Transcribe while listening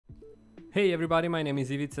Hey everybody, my name is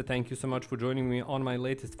Ivica. Thank you so much for joining me on my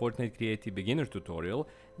latest Fortnite Creative beginner tutorial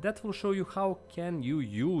that will show you how can you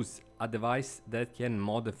use a device that can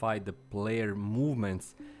modify the player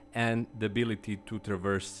movements and the ability to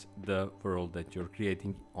traverse the world that you're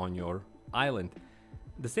creating on your island.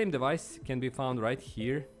 The same device can be found right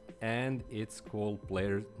here, and it's called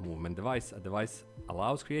Player Movement Device. A device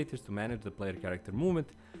allows creators to manage the player character movement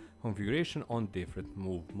configuration on different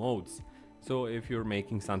move modes. So if you're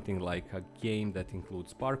making something like a game that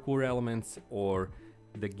includes parkour elements, or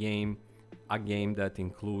a game that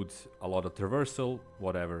includes a lot of traversal,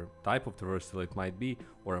 whatever type of traversal it might be,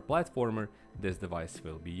 or a platformer, this device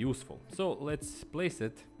will be useful. So let's place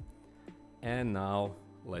it, and now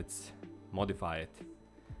let's modify it.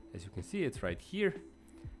 As you can see, it's right here,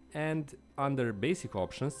 and under basic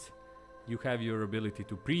options you have your ability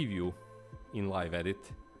to preview in live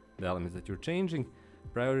edit the elements that you're changing.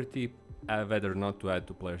 Priority, whether or not to add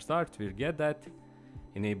to player start, we'll get that.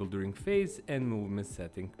 Enable during phase, and movement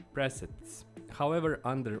setting presets. However,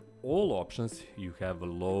 under all options you have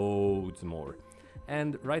loads more,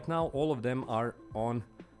 and right now all of them are on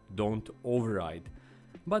don't override.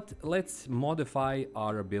 But let's modify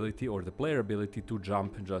our ability, or the player ability, to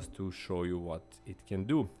jump, just to show you what it can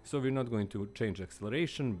do. So we're not going to change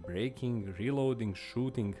acceleration, braking, reloading,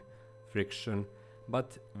 shooting, friction,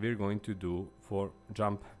 but we're going to do for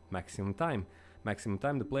jump maximum time. Maximum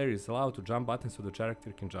time the player is allowed to jump button so the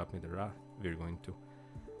character can jump in the ra. We're going to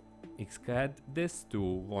expand this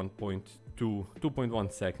to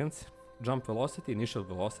 2.1 seconds. Jump velocity, initial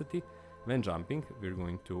velocity when jumping, we're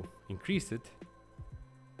going to increase it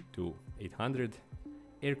to 800.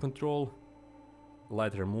 Air control,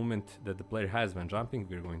 lateral movement that the player has when jumping,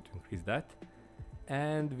 we're going to increase that.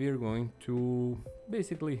 And we're going to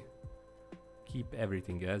basically keep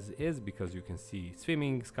everything as is, because you can see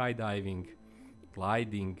swimming, skydiving,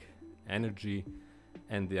 gliding, energy,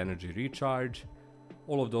 and the energy recharge.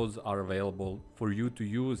 All of those are available for you to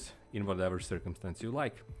use in whatever circumstance you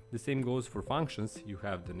like. The same goes for functions. You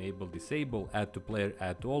have the enable, disable, add to player,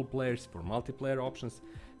 add to all players for multiplayer options,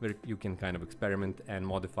 where you can kind of experiment and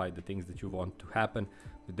modify the things that you want to happen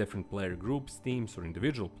with different player groups, teams, or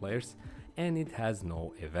individual players. And it has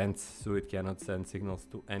no events, so it cannot send signals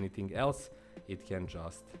to anything else. It can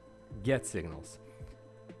just get signals.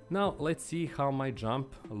 Now let's see how my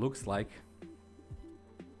jump looks like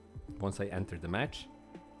once I enter the match.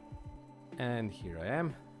 And here I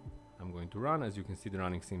am. I'm going to run. As you can see, the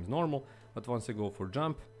running seems normal, but once I go for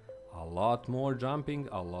jump, a lot more jumping,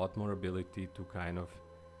 a lot more ability to kind of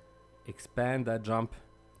expand that jump.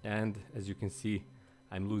 And as you can see,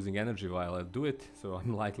 I'm losing energy while I do it, so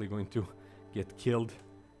I'm likely going to get killed.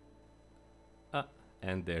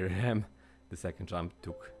 And there I am. The second jump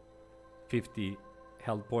took 50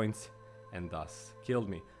 health points and thus killed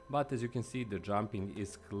me. But as you can see, the jumping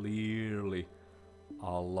is clearly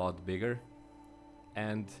a lot bigger,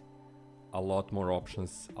 and a lot more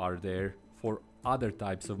options are there for other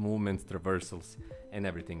types of movements, traversals, and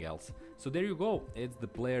everything else. So there you go, it's the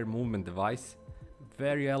player movement device.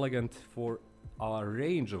 Very elegant for a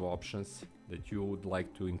range of options that you would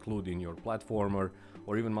like to include in your platformer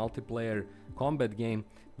or even multiplayer combat game,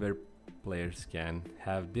 where players can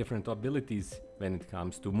have different abilities when it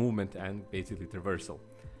comes to movement and basically traversal.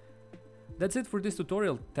 That's it for this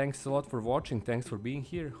tutorial. Thanks a lot for watching, thanks for being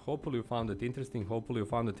here. Hopefully you found it interesting, hopefully you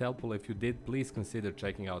found it helpful. If you did, please consider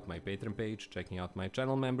checking out my Patreon page, checking out my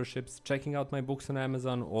channel memberships, checking out my books on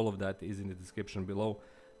Amazon. All of that is in the description below.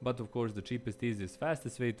 But of course, the cheapest, easiest,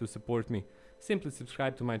 fastest way to support me, simply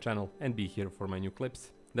subscribe to my channel and be here for my new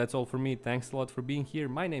clips. That's all for me. Thanks a lot for being here.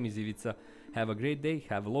 My name is Ivica. Have a great day,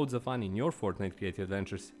 have loads of fun in your Fortnite creative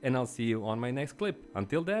adventures, and I'll see you on my next clip.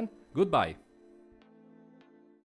 Until then, goodbye!